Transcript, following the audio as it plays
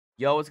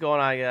Yo, what's going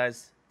on,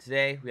 guys?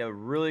 Today we have a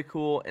really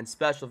cool and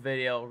special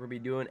video. We're gonna be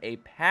doing a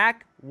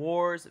Pack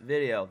Wars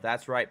video.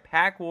 That's right,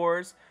 Pack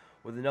Wars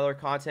with another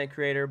content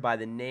creator by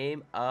the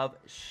name of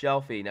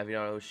Shelfy. Now, if you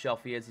don't know who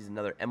Shelfy is, he's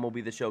another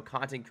MLB The Show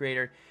content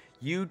creator,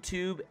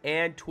 YouTube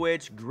and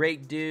Twitch.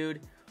 Great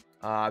dude.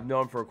 I've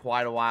known him for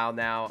quite a while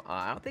now.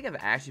 I don't think I've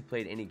actually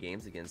played any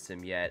games against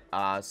him yet.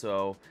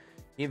 So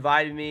he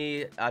invited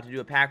me to do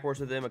a Pack Wars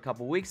with him a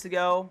couple weeks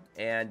ago,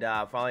 and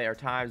finally our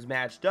times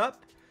matched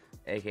up.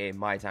 AKA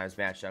my times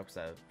matched up because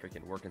I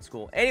freaking work in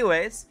school.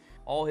 Anyways,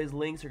 all his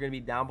links are going to be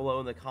down below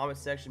in the comment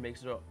section. Make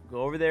sure to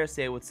go over there,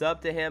 say what's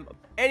up to him.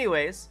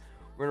 Anyways,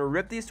 we're going to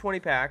rip these 20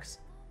 packs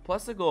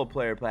plus the gold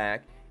player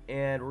pack,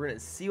 and we're going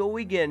to see what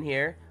we get in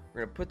here.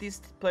 We're going to put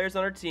these players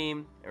on our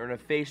team, and we're going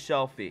to face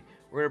Shelfy.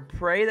 We're going to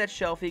pray that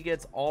Shelfy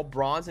gets all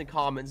bronze and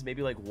commons,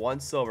 maybe like one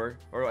silver.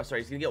 Or,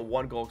 sorry, he's going to get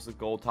one gold because it's a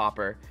gold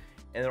topper.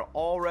 And then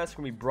all rest are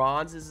going to be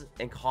bronzes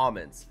and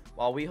commons.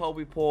 While we hope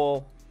we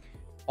pull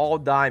all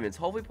diamonds.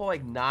 Hopefully pull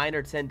like 9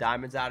 or 10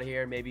 diamonds out of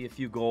here, maybe a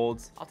few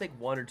golds. I'll take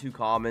 1 or 2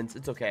 commons.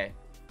 It's okay.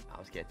 I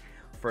was kidding.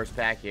 First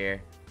pack here.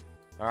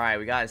 All right,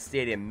 we got a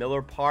stadium,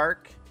 Miller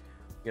Park.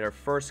 We get our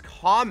first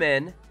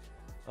common.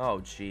 Oh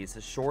geez,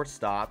 a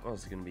shortstop. Oh,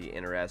 this is gonna be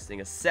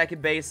interesting. A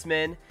second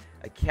baseman,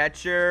 a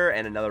catcher,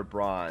 and another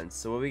bronze.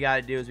 So what we got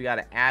to do is we got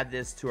to add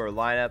this to our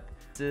lineup.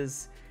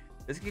 This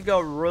could go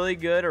really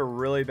good or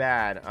really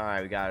bad. All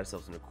right, we got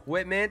ourselves some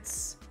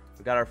equipments.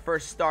 We got our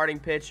first starting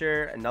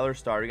pitcher, another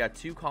starter. We got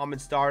 2 common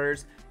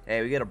starters.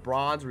 Hey, we get a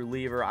bronze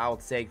reliever. I will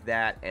take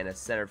that, and a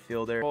center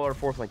fielder. Or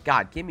fourth one.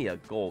 God, give me a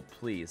gold,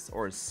 please,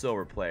 or a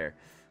silver player.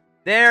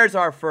 There's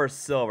our first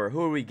silver.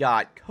 Who do we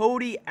got?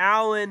 Cody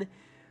Allen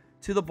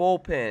to the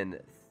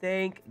bullpen.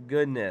 Thank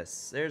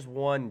goodness. There's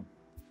one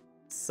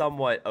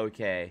somewhat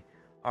okay.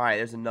 All right,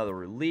 there's another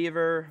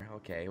reliever.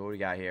 Okay, what do we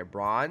got here?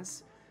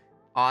 Bronze.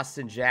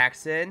 Austin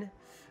Jackson.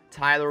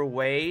 Tyler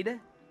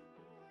Wade.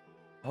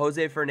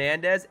 Jose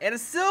Fernandez, and a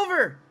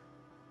silver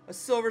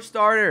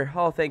starter.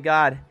 Oh, thank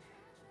God.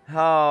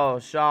 Oh,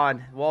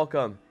 Sean,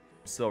 welcome.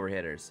 Silver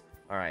hitters.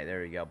 All right,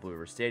 there we go. Blue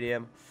River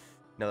Stadium.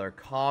 Another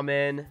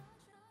common.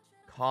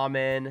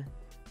 I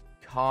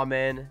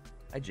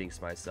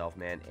jinxed myself,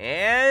 man.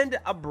 And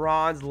a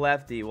bronze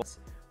lefty. Who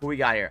we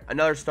got here?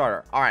 Another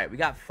starter. All right, we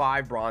got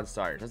 5 bronze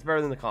starters. That's better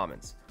than the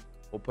commons.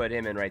 We'll put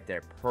him in right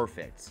there.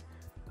 Perfect.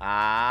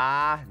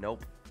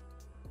 Nope.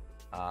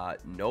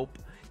 Nope.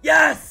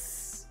 Yes!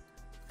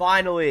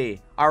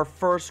 Finally, our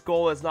first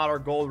goal is not our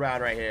gold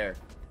round right here.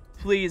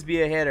 Please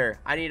be a hitter.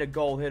 I need a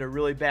gold hitter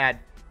really bad.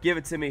 Give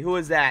it to me. Who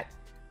is that?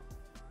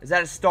 Is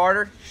that a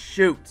starter?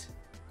 Shoot.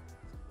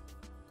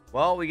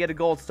 Well, we get a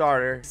gold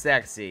starter.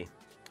 Sexy.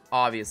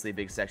 Obviously,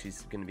 Big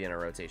Sexy's going to be in our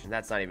rotation.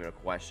 That's not even a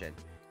question.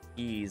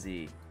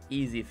 Easy.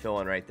 Easy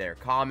fill-in right there.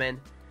 Common.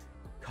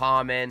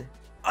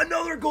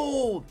 Another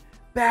gold.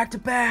 Back to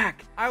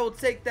back. I will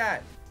take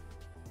that.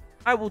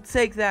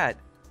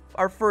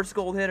 Our first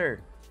gold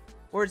hitter.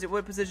 Where is it?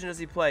 What position does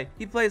he play?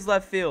 He plays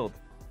left field.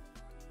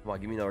 Come on,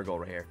 give me another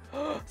gold right here.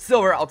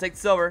 Silver. I'll take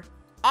silver.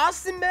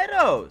 Austin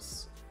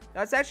Meadows.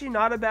 That's actually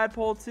not a bad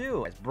pull,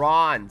 too. It's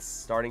bronze.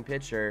 Starting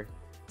pitcher.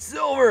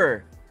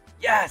 Silver.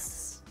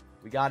 Yes.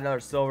 We got another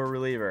silver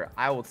reliever.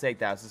 I will take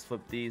that. Let's just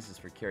flip these just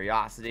for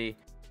curiosity.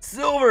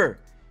 Silver.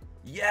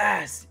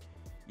 Yes.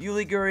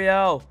 Yuli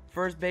Gurriel.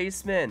 First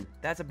baseman.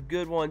 That's a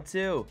good one,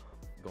 too.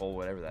 Gold,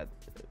 whatever that.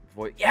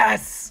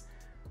 Yes.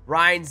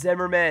 Ryan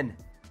Zimmerman.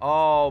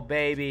 Oh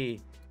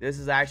baby, this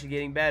is actually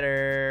getting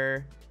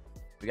better.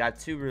 We got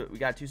two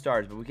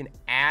stars, but we can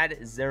add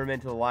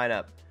Zimmerman to the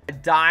lineup. A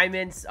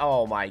diamond.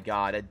 Oh my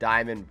God, a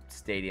diamond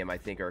stadium. I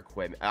think our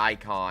equipment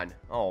icon.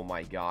 Oh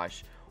my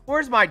gosh,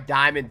 where's my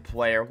diamond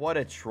player? What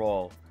a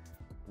troll!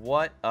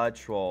 What a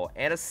troll!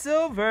 And a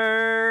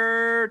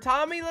silver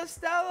Tommy La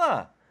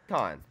Stella.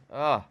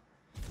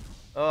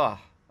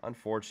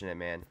 Unfortunate,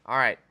 man. All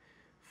right,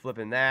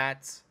 flipping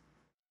that.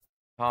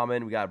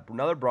 Common. We got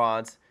another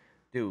bronze.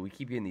 Dude, we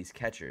keep getting these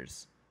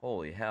catchers.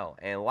 Holy hell.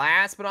 And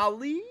last but not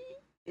least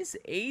is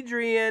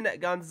Adrian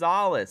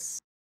Gonzalez.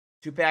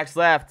 2 packs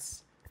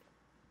left.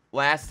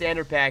 Last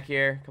standard pack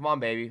here. Come on,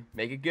 baby.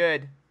 Make it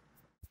good.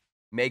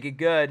 Make it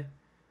good.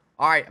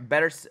 All right,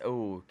 better.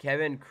 Oh,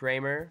 Kevin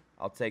Kramer.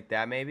 I'll take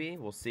that maybe.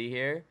 We'll see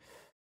here.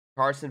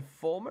 Carson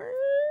Fulmer.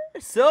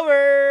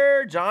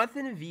 Silver.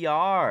 Jonathan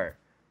VR.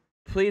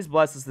 Please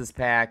bless us this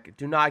pack.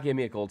 Do not give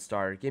me a gold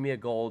starter. Give me a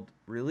gold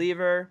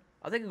reliever.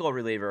 I'll take a gold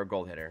reliever or a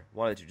gold hitter.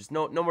 One of the two. Just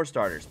no more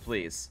starters,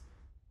 please.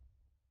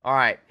 All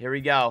right, here we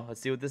go.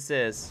 Let's see what this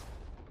is.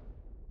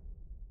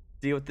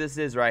 See what this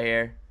is right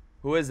here.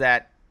 Who is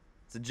that?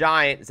 It's a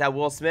giant. Is that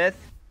Will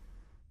Smith?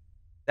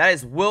 That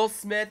is Will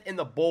Smith in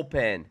the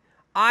bullpen.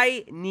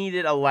 I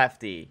needed a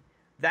lefty.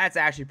 That's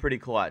actually pretty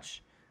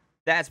clutch.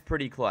 That's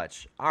pretty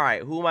clutch. All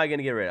right, who am I going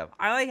to get rid of?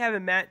 I like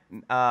having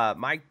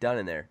Mike Dunn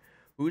in there.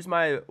 Who's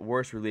my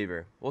worst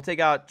reliever? We'll take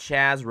out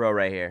Chaz Rowe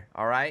right here.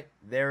 All right,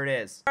 there it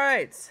is. All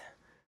right.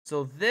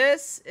 So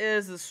this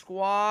is the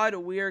squad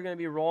we are going to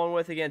be rolling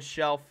with against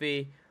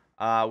Shelfy.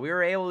 We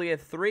were able to get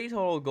 3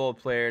 total gold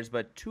players,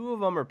 but 2 of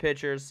them are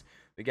pitchers.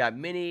 We got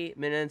Mini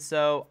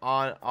Minenso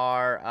on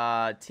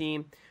our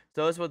team.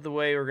 So this is what the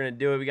way we're going to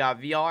do it. We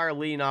got VR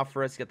leading off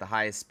for us to get the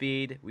highest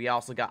speed. We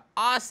also got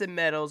Austin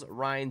Meadows,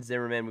 Ryan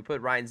Zimmerman. We put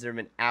Ryan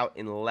Zimmerman out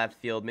in left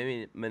field.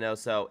 Mini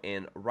Minoso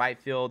in right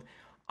field.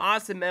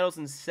 Austin Meadows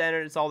in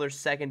center. It's all their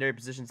secondary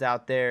positions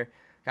out there.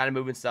 Kind of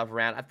moving stuff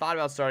around. I thought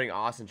about starting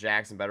Austin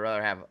Jackson, but I'd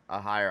rather have a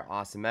higher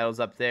Austin Meadows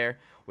up there.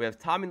 We have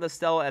Tommy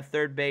LaStella at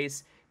third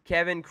base.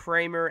 Kevin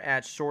Kramer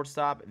at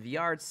shortstop.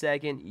 VR at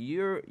second.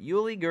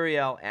 Yuli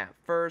Gurriel at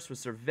first with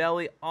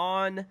Cervelli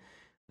on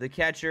the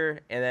catcher.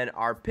 And then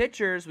our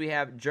pitchers, we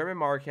have German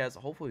Marquez.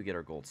 Hopefully we get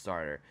our gold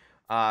starter.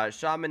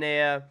 Sean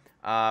Manea,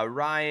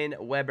 Ryan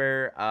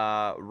Weber,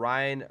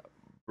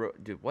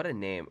 dude, what a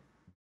name.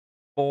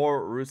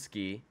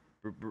 Borski.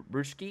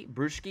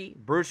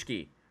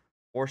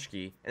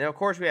 Borski. And then, of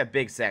course, we have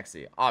Big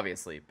Sexy.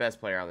 Obviously, best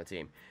player on the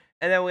team.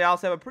 And then we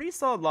also have a pretty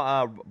solid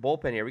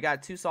bullpen here. We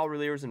got two solid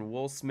relievers in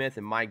Will Smith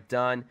and Mike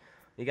Dunn.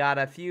 We got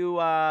a few, we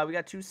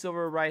got two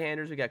silver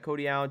right-handers. We got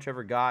Cody Allen,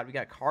 Trevor Gott. We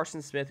got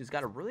Carson Smith, who's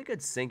got a really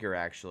good sinker,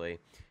 actually.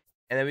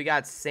 And then we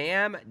got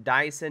Sam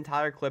Dyson,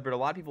 Tyler Clippard. A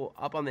lot of people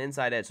up on the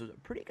inside edge. So it's a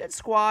pretty good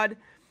squad.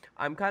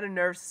 I'm kind of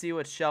nervous to see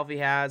what Shelfy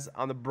has.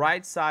 On the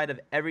bright side of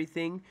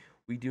everything,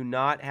 we do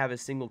not have a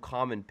single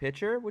common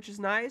pitcher, which is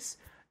nice.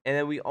 And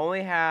then we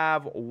only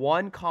have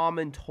one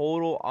common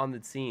total on the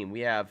team. We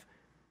have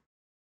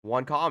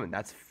one common.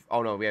 That's,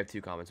 oh no, we have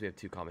two commons. We have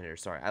two common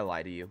hitters. Sorry, I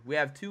lied to you. We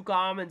have two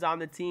commons on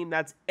the team.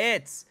 That's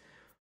it. So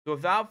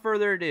without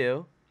further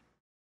ado,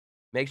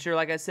 make sure,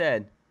 like I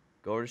said,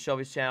 go over to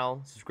Shelfy's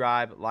channel,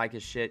 subscribe, like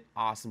his shit.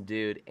 Awesome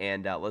dude.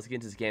 And let's get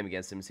into this game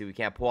against him and see if we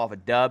can't pull off a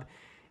dub.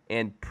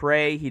 And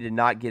pray he did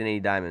not get any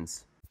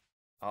diamonds.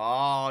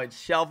 Oh, it's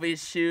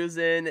Shelfy's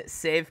choosing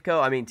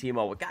Safeco. I mean,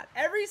 T-Mobile. God,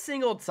 every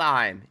single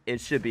time it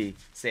should be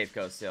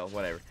Safeco still.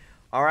 Whatever.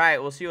 All right,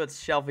 we'll see what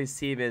Shelfy's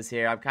team is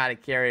here. I'm kind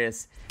of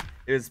curious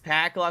if his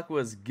pack luck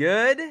was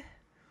good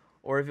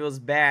or if it was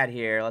bad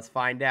here. Let's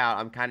find out.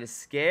 I'm kind of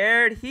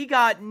scared. He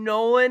got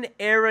Nolan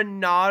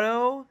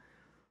Arenado.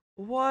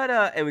 What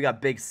a... And we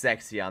got Big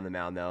Sexy on the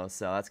mound, though,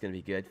 so that's going to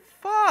be good.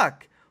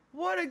 Fuck!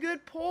 What a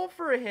good pull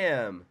for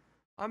him.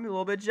 I'm a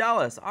little bit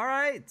jealous. All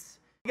right.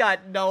 We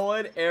got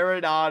Nolan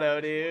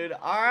Arenado, dude.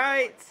 All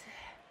right.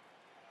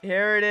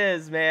 Here it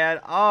is, man.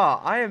 Oh,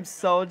 I am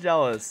so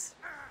jealous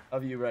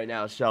of you right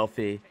now,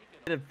 Shelfy.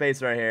 Get a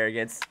face right here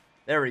against...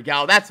 There we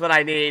go. That's what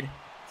I need.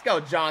 Let's go,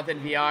 Jonathan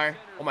VR.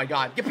 Oh, my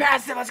God. Get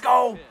past him. Let's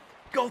go.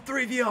 Go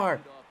 3 VR.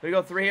 Can we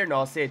go 3 here? No,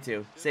 I'll stay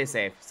 2. Stay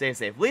safe. Stay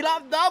safe. Lead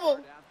off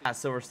double.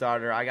 Silver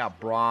starter. I got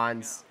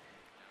bronze.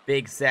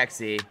 Big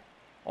Sexy.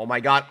 Oh, my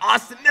God.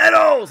 Austin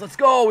Meadows. Let's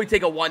go. We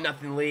take a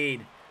 1-0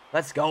 lead.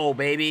 Let's go,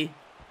 baby.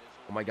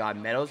 Oh, my God.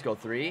 Meadows, go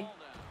 3.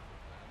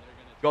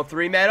 Go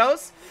 3,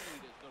 Meadows.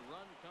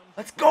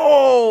 Let's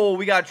go.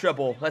 We got a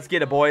triple. Let's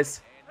get it,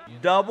 boys.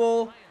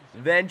 Double,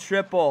 then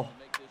triple.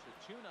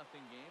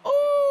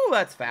 Oh,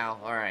 that's foul.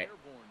 All right.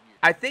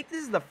 I think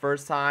this is the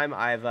first time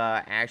I've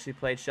actually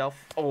played Shelf.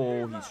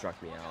 Oh, he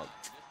struck me out.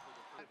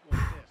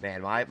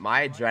 Man, my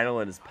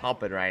adrenaline is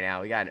pumping right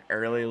now. We got an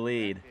early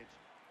lead.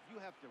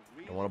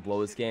 I want to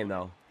blow this game,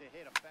 though.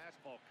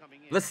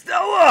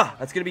 LaStella!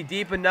 That's going to be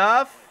deep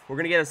enough. We're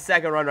going to get a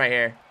second run right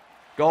here.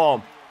 Go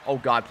home. Oh,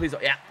 God, please.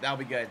 Yeah, that'll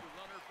be good.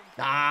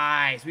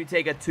 Nice. We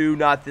take a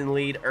 2-0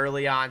 lead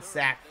early on.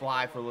 Sack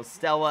fly for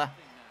LaStella.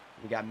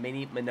 We got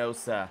Mini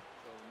Minoso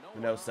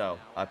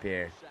up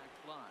here.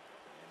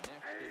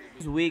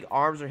 He's weak.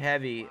 Arms are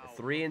heavy.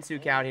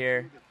 3-2 count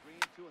here.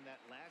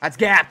 That's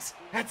gapped.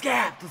 That's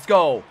gapped. Let's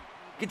go.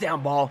 Get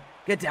down, ball.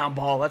 Get down,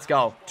 ball. Let's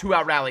go.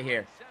 2-out rally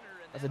here.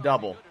 That's a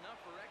double.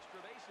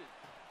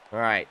 All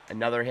right.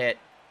 Another hit.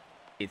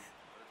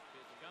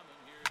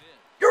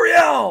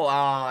 Gurriel!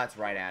 Oh, that's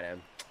right at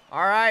him.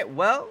 All right.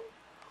 Well,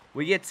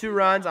 we get 2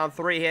 runs on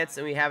 3 hits,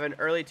 and we have an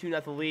early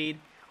 2-0 lead.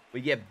 We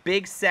get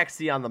Big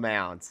Sexy on the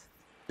mound.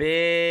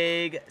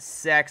 Big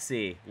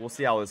Sexy. We'll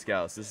see how this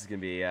goes. This is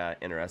going to be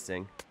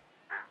interesting.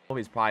 Oh,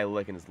 he's probably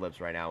licking his lips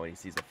right now when he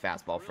sees a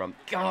fastball from...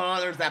 Oh,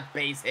 there's that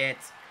base hit.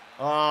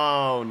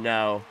 Oh,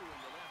 no.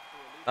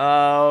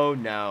 Oh,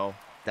 no.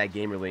 That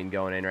gamer lean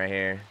going in right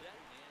here.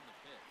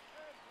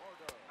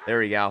 There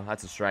we go.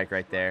 That's a strike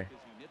right there.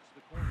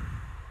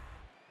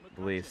 I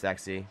believe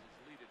Sexy.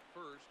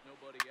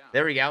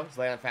 There we go. Just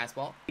lay on a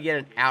fastball. We get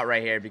an out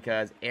right here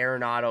because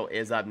Arenado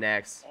is up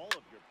next.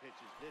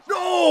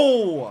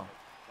 No!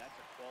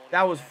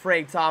 That was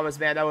Frank Thomas,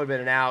 man. That would have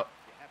been an out.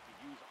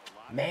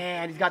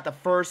 Man, he's got the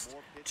first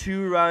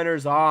 2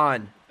 runners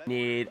on.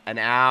 Need an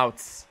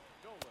out.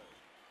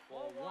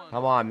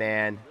 Come on,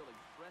 man.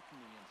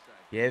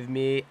 Give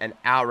me an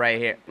out right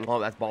here. Oh,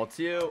 that's ball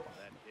 2. Oh,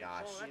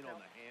 gosh.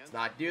 Let's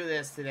not do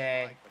this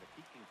today.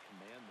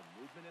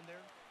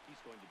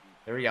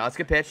 There we go. That's a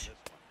good pitch.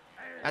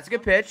 That's a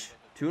good pitch.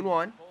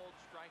 2-1.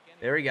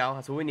 There we go.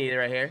 That's what we needed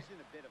right here.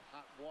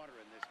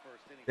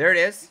 There it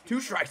is. 2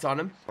 strikes on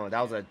him. Oh,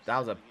 that was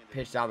a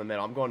pitch down the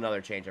middle. I'm going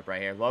another changeup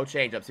right here. Low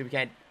changeup. See if we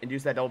can't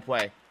induce that double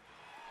play.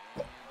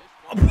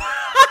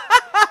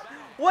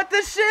 What the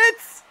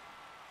shits?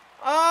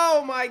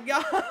 Oh my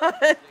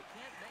God.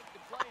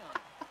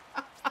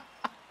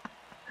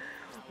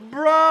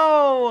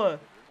 Bro!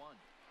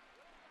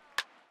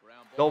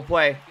 Double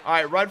play. All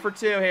right, run for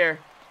 2 here.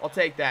 I'll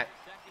take that.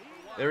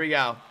 There we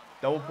go.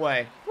 Double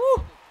play.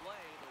 Woo!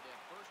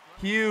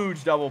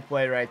 Huge double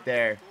play right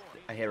there.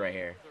 A hit right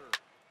here.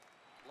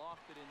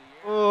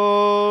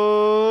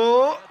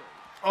 Oh!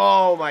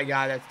 Oh my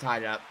God, that's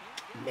tied up.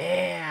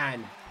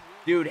 Man.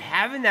 Dude,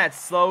 having that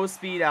slow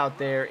speed out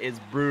there is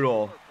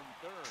brutal.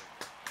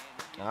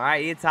 All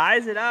right, he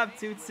ties it up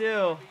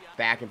 2-2.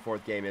 Back and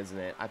forth game, isn't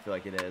it? I feel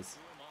like it is.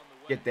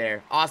 Get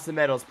there. Austin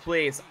Meadows,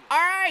 please. All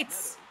right.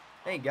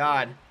 Thank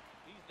God.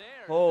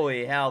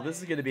 Holy hell, this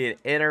is going to be an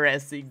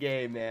interesting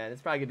game, man.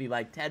 It's probably going to be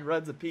like 10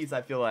 runs apiece,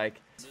 I feel like.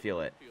 Let's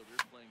feel it.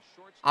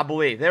 I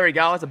believe. There we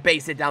go. It's a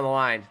base hit down the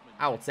line.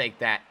 I will take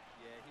that.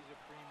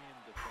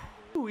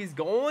 Ooh, he's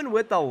going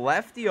with the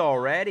lefty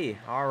already.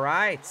 All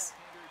right.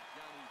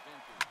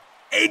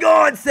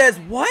 Aegon says,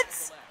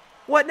 what?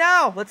 What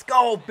now? Let's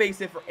go. Base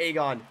hit for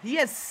Aegon. He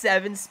has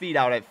 7 speed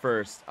out at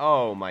first.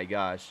 Oh, my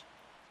gosh.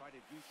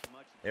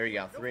 There we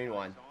go.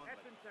 3-1.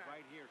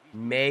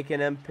 Making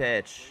him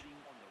pitch.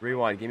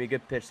 3-1. Give me a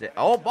good pitch.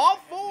 Oh, ball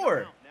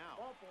 4.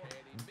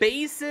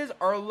 Bases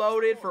are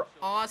loaded for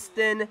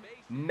Austin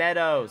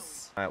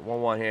Meadows. All right,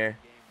 1-1 here.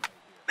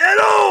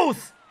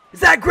 Meadows! Is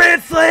that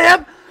grand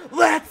slam?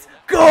 Let's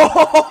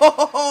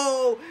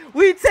go!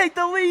 We take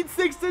the lead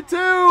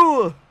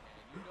 6-2.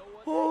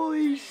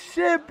 Holy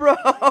shit,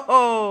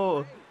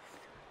 bro.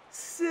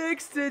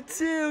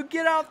 6-2.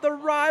 Get off the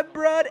rye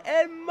bread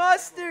and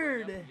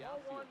mustard.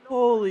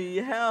 Holy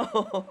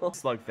hell.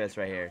 Slugfest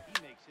right here.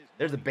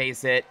 There's a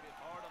base hit.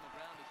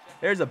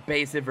 There's a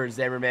base hit for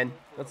Zimmerman.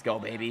 Let's go,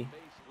 baby.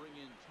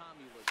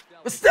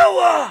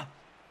 Estella!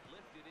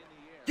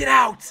 Get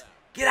out!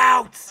 Get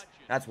out!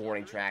 That's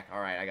warning track. All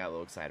right, I got a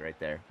little excited right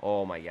there.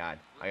 Oh, my God.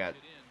 I got a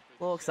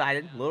little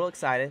excited. A little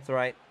excited. It's all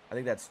right. I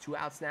think that's 2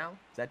 outs now.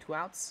 Is that 2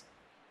 outs?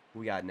 What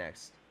we got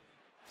next?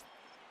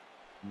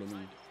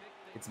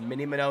 It's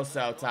Mini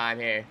Minoso time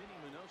here.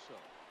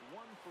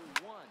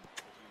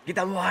 Get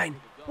down the line.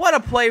 What a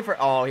play for...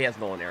 Oh, he has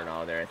Nolan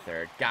Arenado there at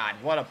third. God,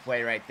 what a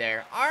play right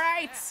there. All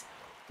right.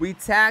 We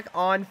tack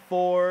on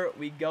 4.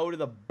 We go to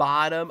the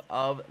bottom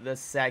of the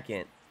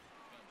second.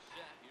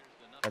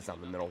 That's not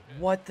in the middle.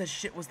 What the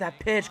shit was that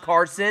pitch,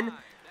 Carson?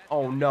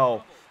 Oh,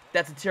 no.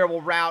 That's a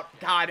terrible route.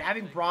 God,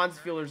 having bronze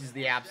fielders is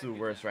the absolute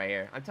worst right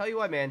here. I'm telling you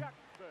what, man.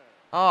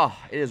 Oh,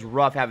 it is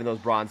rough having those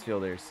bronze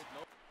fielders.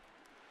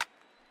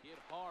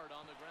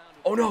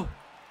 Oh, no.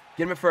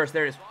 Get him at first.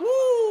 There it is.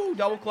 Woo!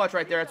 Double clutch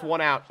right there. That's 1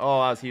 out.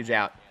 Oh, that was a huge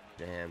out.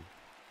 Damn.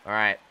 All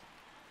right.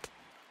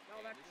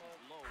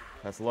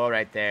 That's low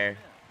right there.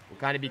 We'll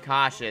kind of be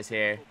cautious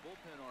here.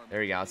 There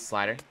we go.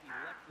 Slider.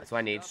 That's what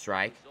I need.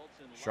 Strike.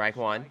 Strike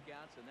 1.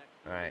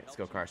 All right. Let's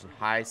go, Carson.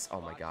 Heist.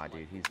 Oh, my God,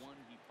 dude.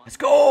 Let's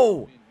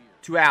go!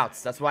 2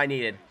 outs. That's what I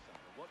needed.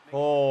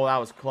 Oh, that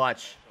was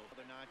clutch.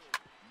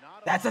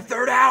 That's a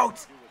 3rd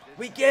out.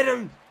 We get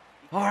him.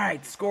 All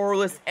right.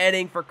 Scoreless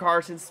inning for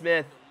Carson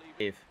Smith.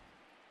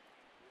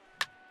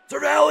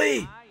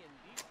 Cervelli.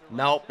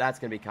 Nope. That's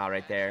going to be caught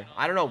right there.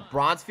 I don't know.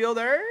 Bronze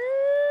fielder.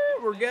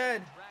 We're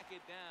good.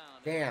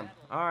 Damn.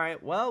 All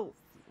right. Well,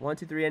 1,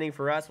 2, 3 inning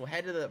for us. We'll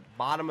head to the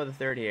bottom of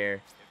the 3rd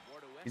here.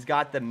 He's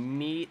got the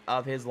meat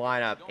of his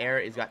lineup.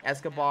 He's got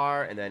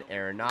Escobar and then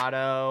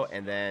Arenado.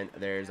 And then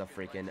there's a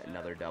freaking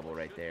another double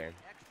right there.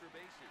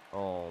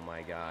 Oh,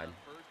 my God.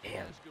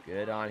 Damn.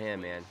 Good on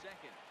him, man.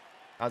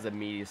 That was a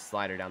meaty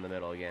slider down the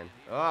middle again.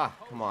 Oh,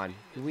 come on.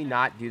 Can we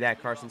not do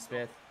that, Carson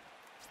Smith?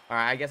 All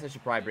right. I guess I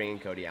should probably bring in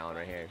Cody Allen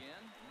right here.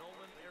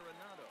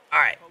 All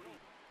right.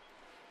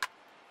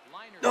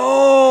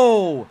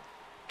 No!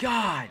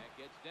 God.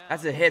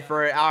 That's a hit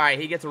for... All right.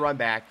 He gets a run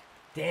back.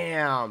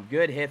 Damn.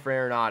 Good hit for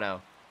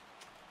Arenado.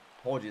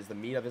 Told you, it's the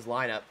meat of his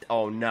lineup.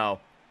 Oh, no.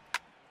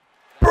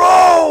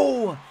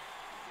 Bro!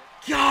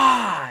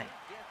 God!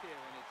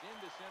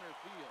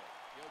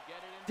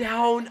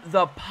 Down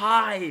the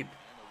pipe.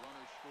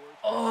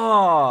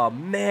 Oh,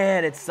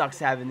 man. It sucks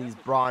having these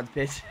bronze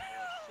pitches.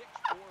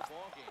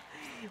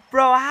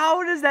 Bro,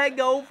 how does that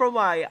go from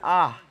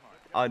my...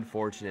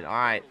 unfortunate. All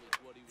right.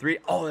 3.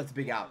 Oh, that's a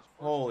big out.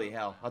 Holy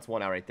hell. That's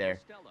 1 out right there.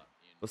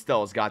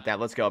 Lostella's got that.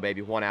 Let's go,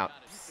 baby. 1 out.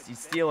 He's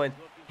stealing.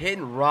 Hit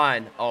and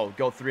run. Oh,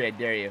 go 3. I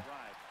dare you.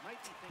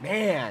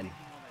 Man.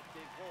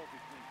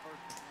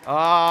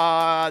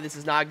 This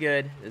is not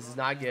good. This is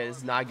not good. This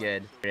is not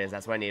good. There it is.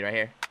 That's what I need right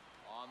here.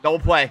 Double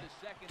play.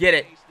 Get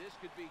it.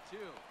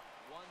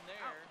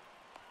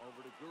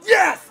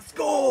 Yes! Let's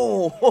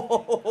go!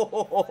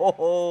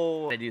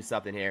 I do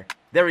something here.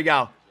 There we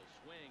go.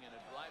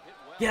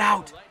 Get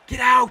out! Get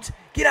out!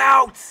 Get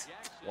out!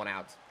 1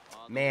 out.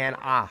 Man,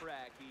 If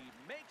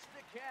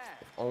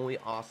only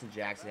Austin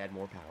Jackson had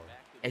more power.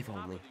 If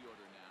only.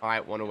 All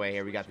right, 1 away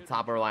here. We got the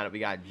top of our lineup. We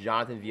got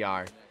Jonathan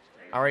VR.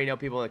 I already know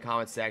people in the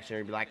comment section are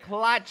going to be like,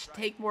 Clutch,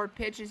 take more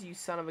pitches, you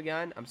son of a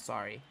gun. I'm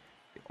sorry.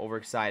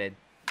 Overexcited.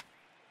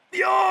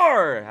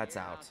 VR! That's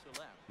out.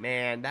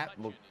 Man, that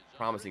looked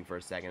promising for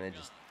a second. It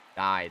just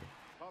died.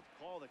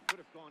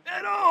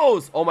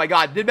 Meadows! Oh, my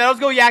God. Did Meadows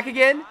go yak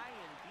again?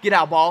 Get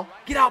out, ball.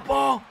 Get out,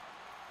 ball.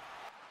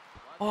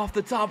 Off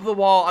the top of the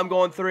wall. I'm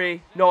going 3.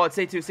 No,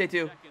 say 2. Say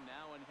 2.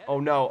 Oh,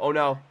 no. Oh,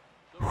 no.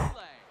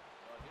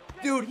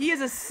 Dude, he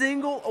is a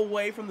single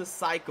away from the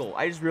cycle.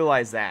 I just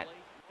realized that.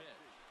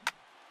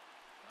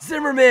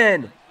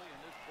 Zimmerman.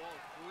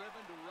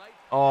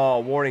 Oh,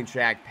 warning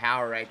track.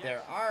 Power right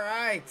there. All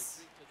right.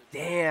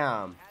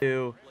 Damn.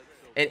 And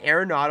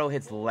Arenado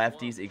hits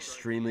lefties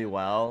extremely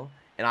well.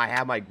 And I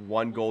have my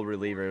 1 gold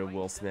reliever,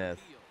 Will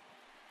Smith.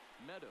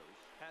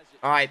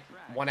 All right.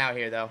 1 out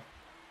here, though.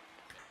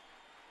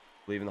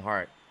 Believe in the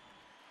heart.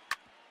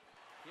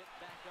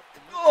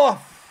 Oh,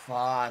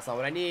 that's not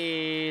what I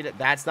need.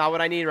 That's not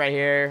what I need right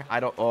here. I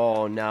don't.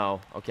 Oh,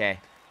 no. Okay.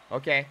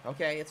 Okay.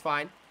 Okay. It's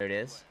fine. There it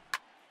is.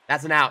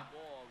 That's an out.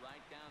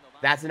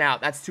 That's an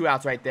out. That's 2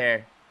 outs right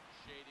there.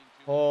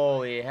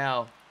 Holy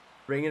hell.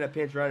 Bring in a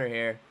pinch runner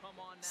here.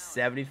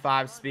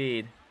 75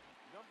 speed.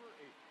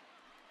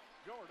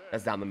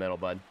 That's down the middle,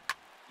 bud.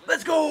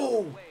 Let's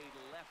go.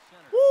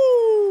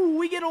 Woo!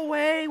 We get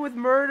away with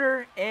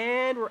murder,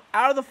 and we're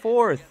out of the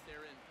 4th.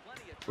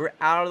 We're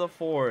out of the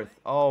 4th.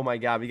 Oh, my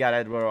God. We got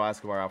Eduardo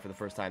Escobar out for the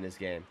first time this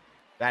game.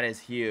 That is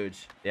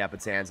huge. Yeah,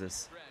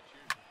 Betances.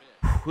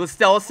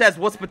 Listella says,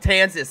 what's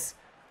Betances?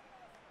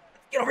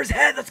 Get over his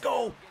head. Let's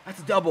go. That's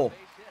a double.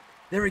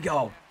 There we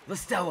go.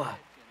 Listella.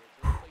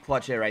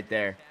 Clutch hit right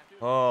there.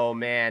 Oh,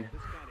 man.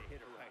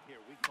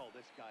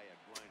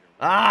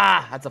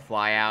 Ah, that's a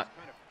fly out.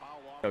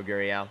 Go,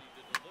 Gurriel.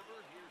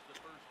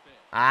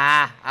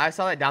 Ah, I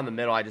saw that down the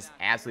middle. I just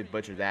absolutely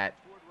butchered that.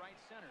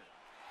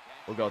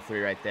 We'll go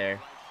 3 right there.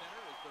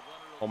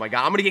 Oh, my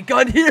God. I'm going to get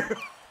gunned here.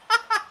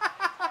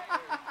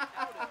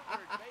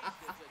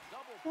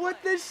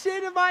 What the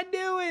shit am I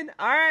doing?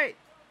 All right.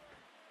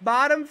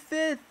 Bottom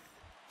 5th.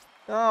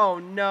 Oh,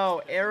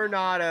 no.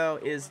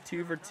 Arenado is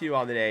 2 for 2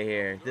 on the day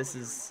here.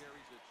 This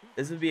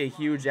would be a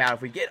huge out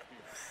if we get...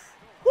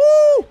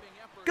 Woo!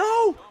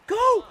 Go!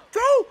 Go!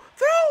 Throw!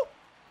 Throw!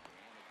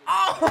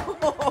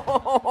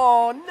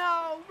 Oh,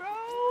 no, bro.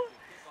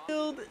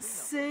 Field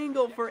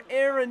single for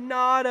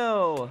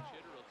Arenado.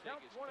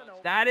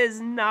 That is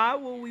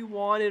not what we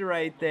wanted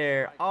right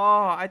there.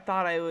 Oh, I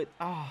thought I would.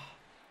 Oh,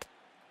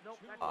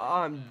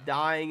 I'm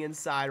dying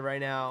inside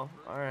right now.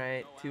 All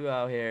right, 2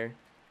 out here.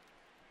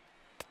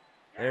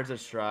 There's a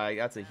strike.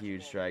 That's a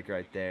huge strike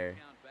right there.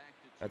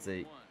 That's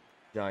a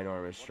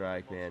ginormous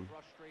strike, man.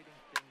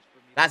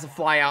 That's a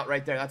fly out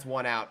right there. That's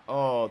 1 out.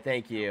 Oh,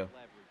 thank you.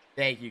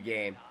 Thank you,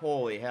 game.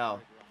 Holy hell.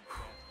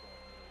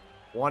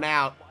 1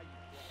 out.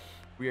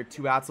 We are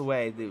 2 outs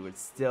away, dude.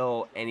 It's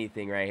still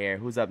anything right here.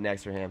 Who's up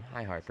next for him?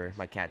 Hi, Harper.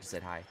 My cat just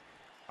said hi.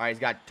 All right, he's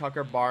got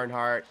Tucker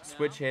Barnhart,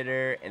 switch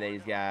hitter, and then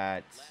he's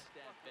got...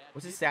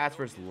 What's his stats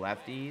versus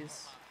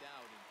lefties?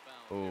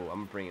 Oh,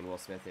 I'm bringing Will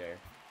Smith here.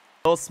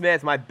 Will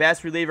Smith, my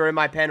best reliever in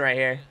my pen right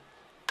here.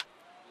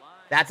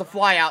 That's a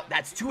fly out.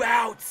 That's 2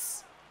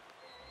 outs.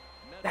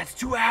 That's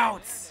 2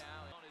 outs.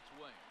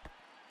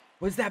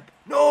 What's that?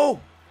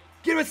 No!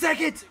 Give him a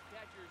second!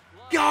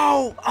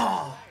 Go!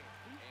 Oh!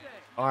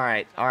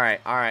 Alright, alright,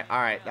 alright,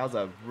 alright. That was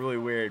a really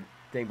weird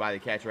thing by the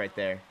catch right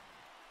there.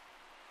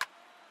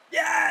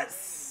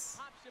 Yes!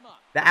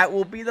 That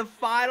will be the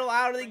final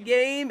out of the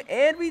game,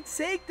 and we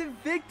take the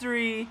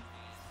victory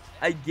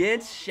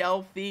against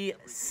Shelfy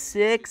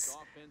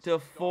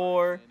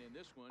 6-4.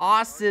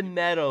 Austin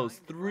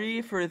Meadows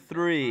 3 for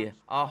 3,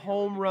 a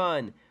home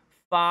run,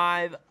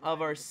 5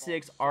 of our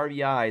 6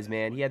 RBIs,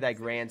 man. He had that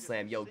grand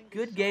slam. Yo,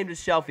 good game to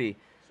Shelfy.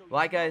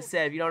 Like I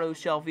said, if you don't know who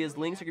Shelfy is,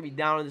 links are going to be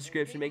down in the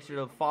description. Make sure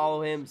to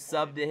follow him,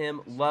 sub to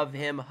him, love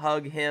him,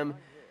 hug him.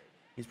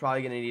 He's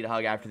probably going to need a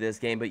hug after this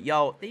game. But,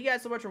 yo, thank you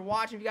guys so much for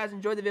watching. If you guys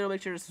enjoyed the video,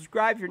 make sure to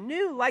subscribe. If you're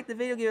new, like the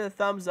video, give it a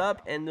thumbs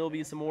up. And there will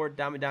be some more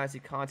Diamond Dynasty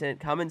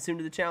content coming soon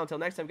to the channel. Until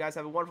next time, guys,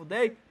 have a wonderful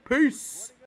day. Peace!